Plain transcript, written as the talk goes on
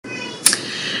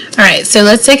All right, so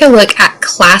let's take a look at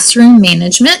classroom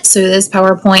management. So this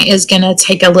PowerPoint is going to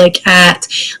take a look at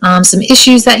some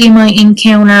issues that you might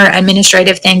encounter,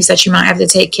 administrative things that you might have to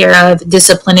take care of,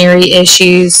 disciplinary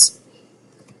issues.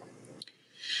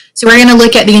 So we're going to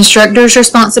look at the instructor's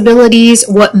responsibilities,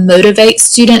 what motivates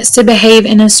students to behave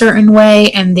in a certain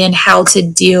way, and then how to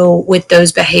deal with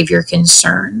those behavior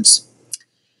concerns.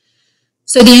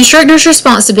 So the instructor's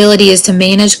responsibility is to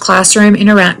manage classroom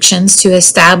interactions to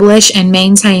establish and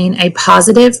maintain a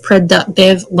positive,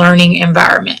 productive learning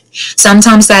environment.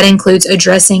 Sometimes that includes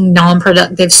addressing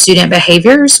non-productive student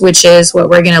behaviors, which is what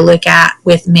we're going to look at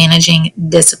with managing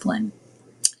discipline.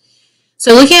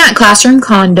 So looking at classroom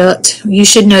conduct, you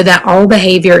should know that all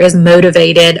behavior is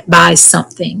motivated by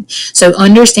something. So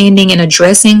understanding and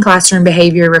addressing classroom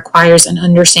behavior requires an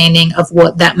understanding of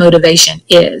what that motivation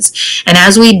is. And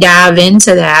as we dive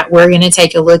into that, we're going to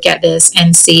take a look at this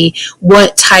and see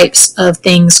what types of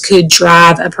things could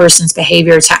drive a person's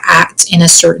behavior to act in a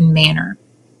certain manner.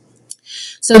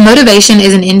 So motivation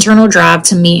is an internal drive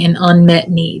to meet an unmet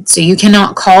need. So you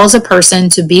cannot cause a person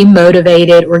to be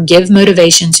motivated or give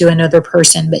motivation to another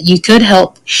person, but you could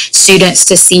help students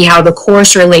to see how the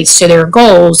course relates to their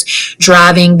goals,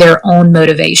 driving their own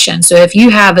motivation. So if you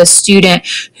have a student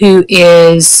who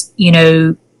is,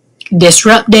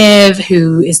 disruptive,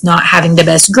 who is not having the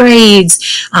best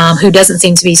grades, who doesn't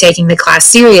seem to be taking the class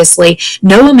seriously,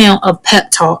 no amount of pep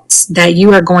talks that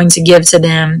you are going to give to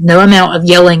them, no amount of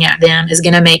yelling at them is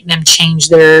going to make them change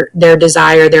their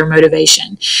desire, their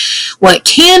motivation. What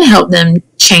can help them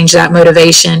change that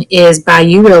motivation is by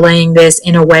you relaying this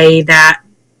in a way that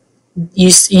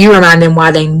you remind them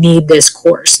why they need this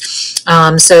course.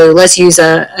 So let's use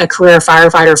a career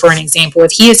firefighter for an example.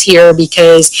 If he is here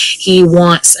because he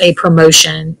wants a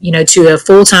promotion, to a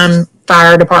full-time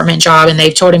fire department job, and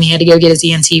they've told him he had to go get his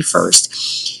EMT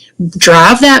first,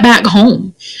 drive that back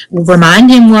home. Remind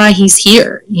him why he's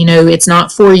here. It's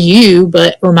not for you,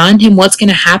 but remind him what's going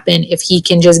to happen if he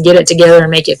can just get it together and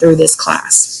make it through this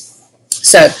class.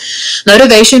 So,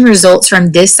 motivation results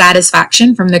from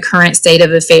dissatisfaction from the current state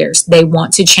of affairs. They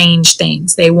want to change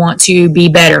things. They want to be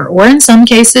better, or in some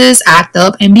cases, act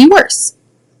up and be worse.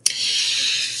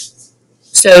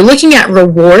 So, looking at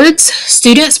rewards,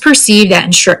 students perceive that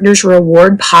instructors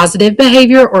reward positive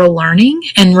behavior or learning,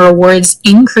 and rewards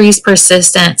increase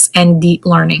persistence and deep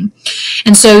learning.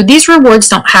 And so, these rewards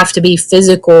don't have to be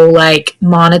physical, like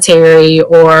monetary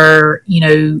or,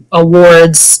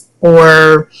 awards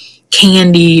or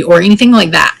candy or anything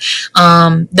like that.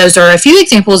 Those are a few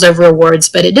examples of rewards,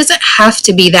 but it doesn't have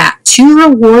to be that. To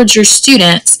reward your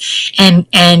students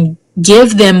and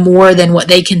give them more than what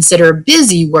they consider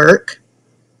busy work,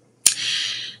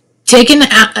 take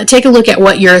a look at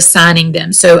what you're assigning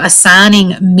them. So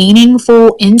assigning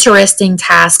meaningful, interesting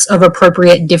tasks of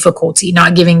appropriate difficulty,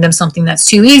 not giving them something that's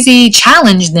too easy.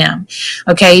 Challenge them.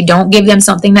 Okay, don't give them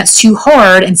something that's too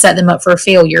hard and set them up for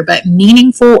failure, but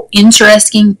meaningful,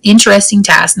 interesting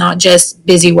tasks, not just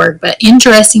busy work, but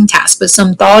interesting tasks. Put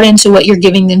some thought into what you're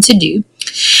giving them to do.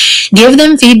 Give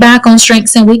them feedback on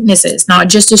strengths and weaknesses, not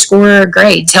just a score or a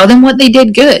grade. Tell them what they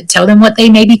did good. Tell them what they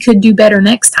maybe could do better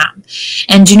next time.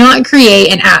 And do not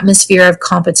create an atmosphere of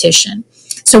competition.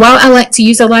 So while I like to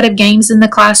use a lot of games in the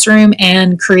classroom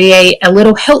and create a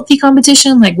little healthy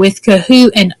competition, like with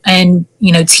Kahoot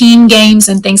and team games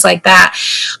and things like that,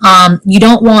 you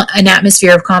don't want an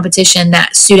atmosphere of competition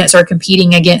that students are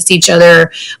competing against each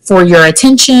other for your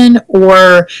attention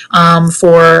or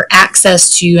for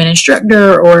access to an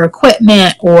instructor or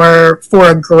equipment or for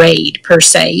a grade per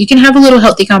se. You can have a little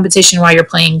healthy competition while you're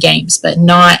playing games, but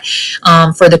not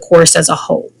for the course as a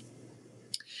whole.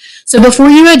 So before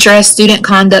you address student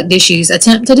conduct issues,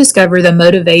 attempt to discover the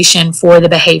motivation for the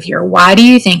behavior. Why do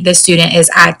you think the student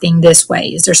is acting this way?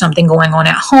 Is there something going on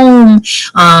at home?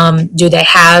 Do they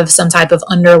have some type of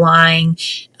underlying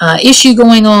issue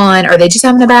going on? Are they just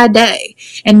having a bad day?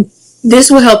 And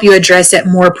this will help you address it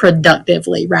more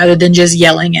productively rather than just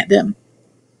yelling at them.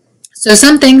 So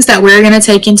some things that we're going to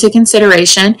take into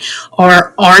consideration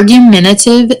are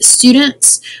argumentative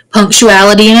students,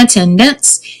 punctuality and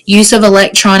attendance, use of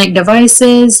electronic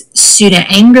devices, student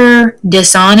anger,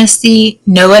 dishonesty,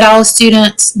 know-it-all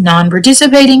students,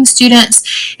 non-participating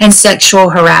students, and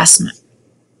sexual harassment.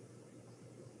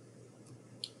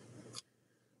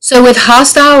 So with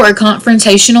hostile or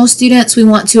confrontational students, we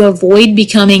want to avoid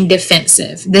becoming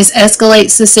defensive. This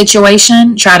escalates the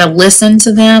situation. Try to listen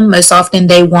to them. Most often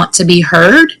they want to be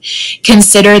heard.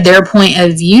 Consider their point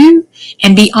of view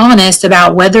and be honest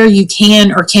about whether you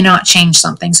can or cannot change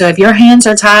something. So if your hands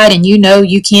are tied and you know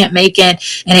you can't make it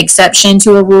an exception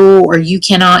to a rule, or you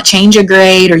cannot change a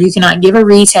grade, or you cannot give a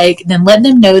retake, then let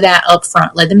them know that up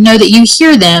front. Let them know that you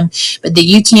hear them, but that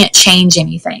you can't change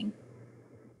anything.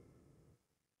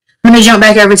 I'm going to jump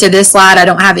back over to this slide. I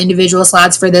don't have individual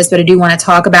slides for this, but I do want to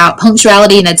talk about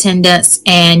punctuality and attendance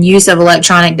and use of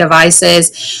electronic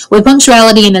devices. With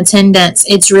punctuality and attendance,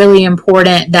 it's really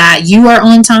important that you are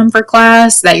on time for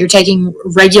class, that you're taking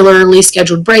regularly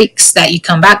scheduled breaks, that you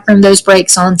come back from those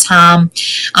breaks on time,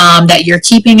 that you're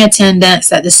keeping attendance,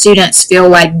 that the students feel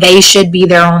like they should be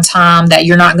there on time, that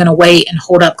you're not going to wait and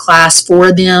hold up class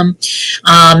for them.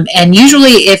 And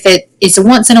usually if it's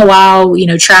once in a while,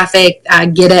 traffic, I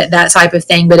get it, that type of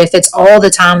thing. But if it's all the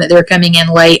time that they're coming in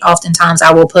late, oftentimes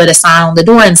I will put a sign on the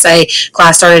door and say,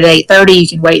 class started at 8:30. You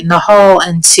can wait in the hall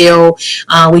until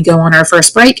we go on our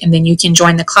first break, and then you can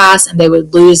join the class, and they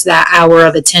would lose that hour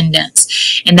of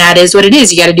attendance. And that is what it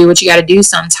is. You got to do what you got to do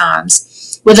sometimes.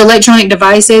 With electronic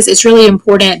devices, it's really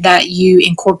important that you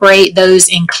incorporate those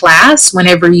in class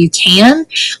whenever you can,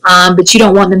 but you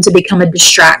don't want them to become a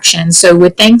distraction. So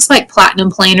with things like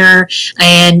Platinum Planner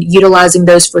and utilizing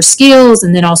those for skills,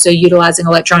 and then also utilizing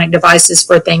electronic devices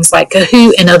for things like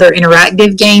Kahoot and other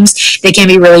interactive games, they can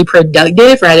be really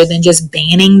productive rather than just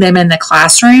banning them in the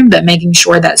classroom, but making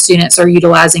sure that students are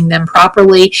utilizing them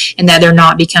properly and that they're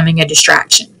not becoming a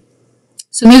distraction.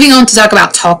 So moving on to talk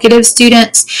about talkative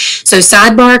students. So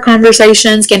sidebar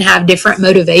conversations can have different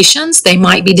motivations. They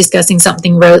might be discussing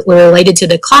something related to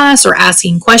the class or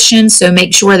asking questions. So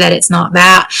make sure that it's not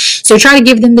that. So try to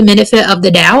give them the benefit of the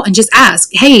doubt and just ask,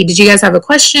 hey, did you guys have a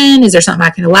question? Is there something I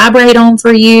can elaborate on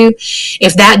for you?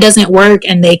 If that doesn't work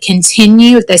and they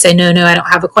continue, if they say, no, I don't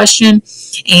have a question,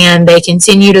 and they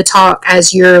continue to talk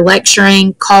as you're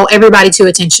lecturing, call everybody to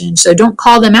attention. So don't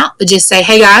call them out, but just say,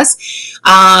 hey guys,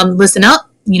 listen up.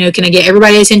 Can I get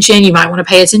everybody's attention? You might want to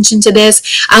pay attention to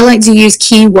this. I like to use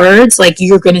keywords, like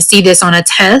you're going to see this on a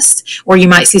test, or you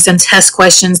might see some test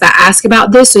questions that ask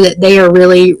about this, so that they are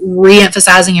really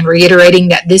re-emphasizing and reiterating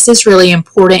that this is really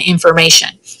important information.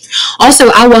 Also,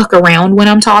 I walk around when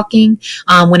I'm talking,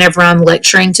 whenever I'm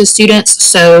lecturing to students,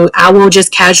 so I will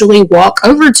just casually walk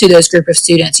over to those group of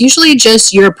students. Usually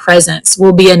just your presence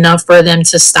will be enough for them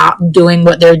to stop doing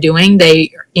what they're doing.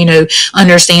 They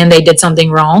understand they did something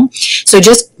wrong. So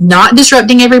just not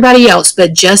disrupting everybody else,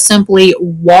 but just simply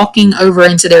walking over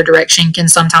into their direction can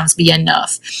sometimes be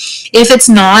enough. If it's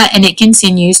not and it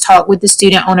continues, talk with the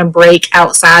student on a break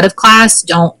outside of class.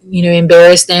 Don't,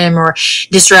 embarrass them or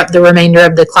disrupt the remainder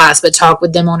of the class, but talk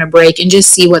with them on a break and just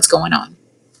see what's going on.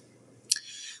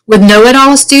 With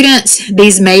know-it-all students,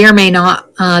 these may or may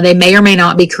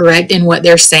not be correct in what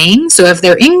they're saying. So if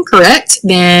they're incorrect,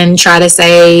 then try to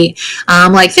say,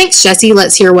 like, thanks, Jesse,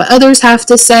 let's hear what others have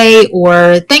to say,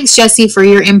 or thanks, Jesse, for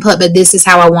your input, but this is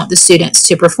how I want the students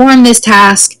to perform this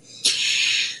task.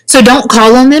 So don't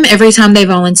call on them every time they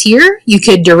volunteer. You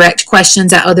could direct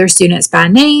questions at other students by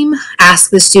name,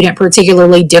 ask the student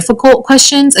particularly difficult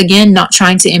questions, again, not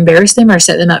trying to embarrass them or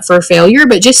set them up for failure,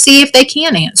 but just see if they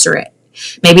can answer it.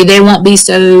 Maybe they won't be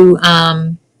so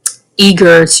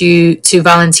eager to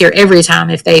volunteer every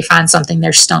time if they find something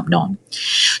they're stumped on.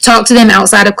 Talk to them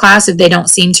outside of class if they don't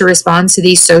seem to respond to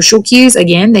these social cues.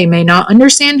 Again, they may not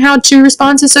understand how to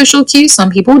respond to social cues. Some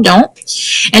people don't.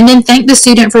 And then thank the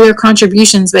student for their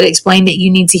contributions, but explain that you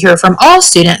need to hear from all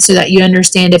students so that you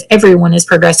understand if everyone is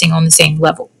progressing on the same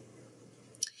level.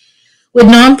 With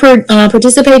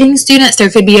non-participating students, there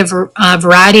could be a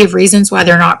variety of reasons why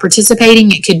they're not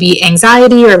participating. It could be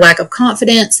anxiety or lack of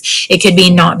confidence. It could be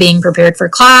not being prepared for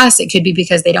class. It could be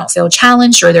because they don't feel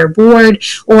challenged or they're bored,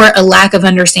 or a lack of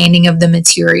understanding of the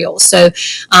material. So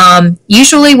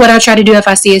usually what I try to do if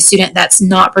I see a student that's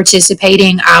not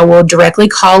participating, I will directly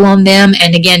call on them.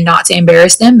 And again, not to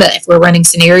embarrass them, but if we're running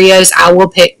scenarios, I will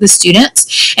pick the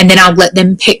students and then I'll let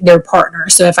them pick their partner.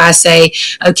 So if I say,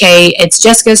 okay, it's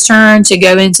Jessica's turn to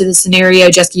go into the scenario,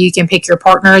 Jessica, you can pick your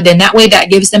partner, then that way that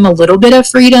gives them a little bit of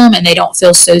freedom and they don't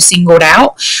feel so singled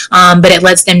out, but it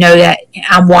lets them know that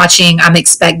I'm watching, I'm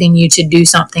expecting you to do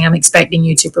something, I'm expecting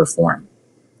you to perform.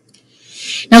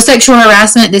 Now, sexual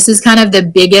harassment, this is kind of the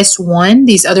biggest one.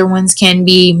 These other ones can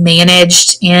be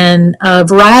managed in a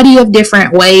variety of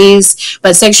different ways,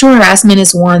 but sexual harassment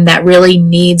is one that really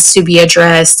needs to be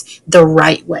addressed the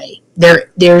right way.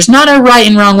 There's not a right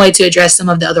and wrong way to address some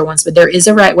of the other ones, but there is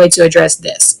a right way to address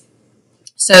this.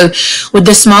 So with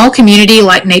the small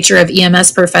community-like nature of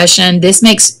EMS profession, this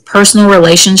makes personal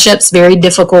relationships very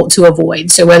difficult to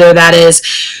avoid. So whether that is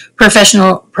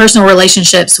personal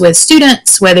relationships with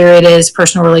students, whether it is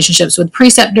personal relationships with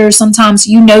preceptors. Sometimes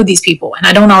you know these people, and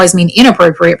I don't always mean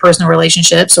inappropriate personal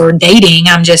relationships or dating.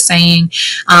 I'm just saying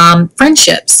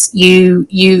friendships.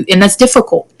 And that's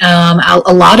difficult.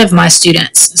 A lot of my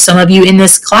students, some of you in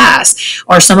this class,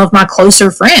 are some of my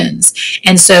closer friends,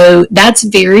 and so that's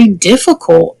very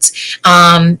difficult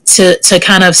to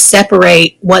kind of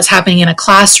separate what's happening in a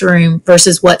classroom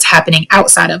versus what's happening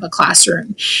outside of a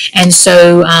classroom. And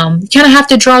so you kind of have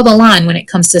to draw the line when it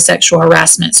comes to sexual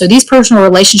harassment. So these personal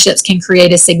relationships can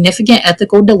create a significant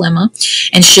ethical dilemma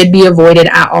and should be avoided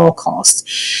at all costs.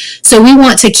 So we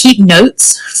want to keep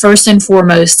notes, first and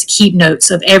foremost, keep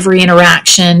notes of every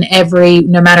interaction,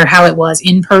 no matter how it was,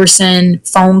 in person,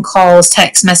 phone calls,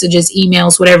 text messages,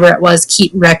 emails, whatever it was,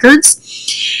 keep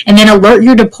records. And then alert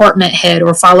your department head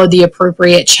or follow the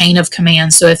appropriate chain of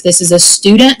command. So if this is a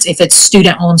student, if it's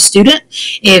student on student,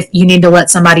 if you need to let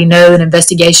somebody know an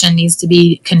investigation needs to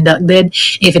be conducted,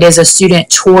 if it is a student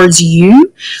towards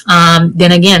you,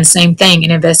 then again, same thing,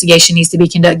 an investigation needs to be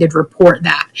conducted, report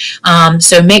that.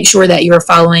 So make sure that you're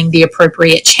following the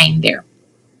appropriate chain there.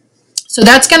 So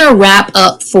that's going to wrap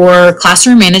up for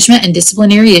classroom management and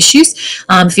disciplinary issues.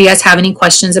 If you guys have any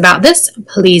questions about this,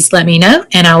 please let me know,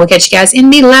 and I will catch you guys in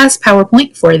the last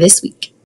PowerPoint for this week.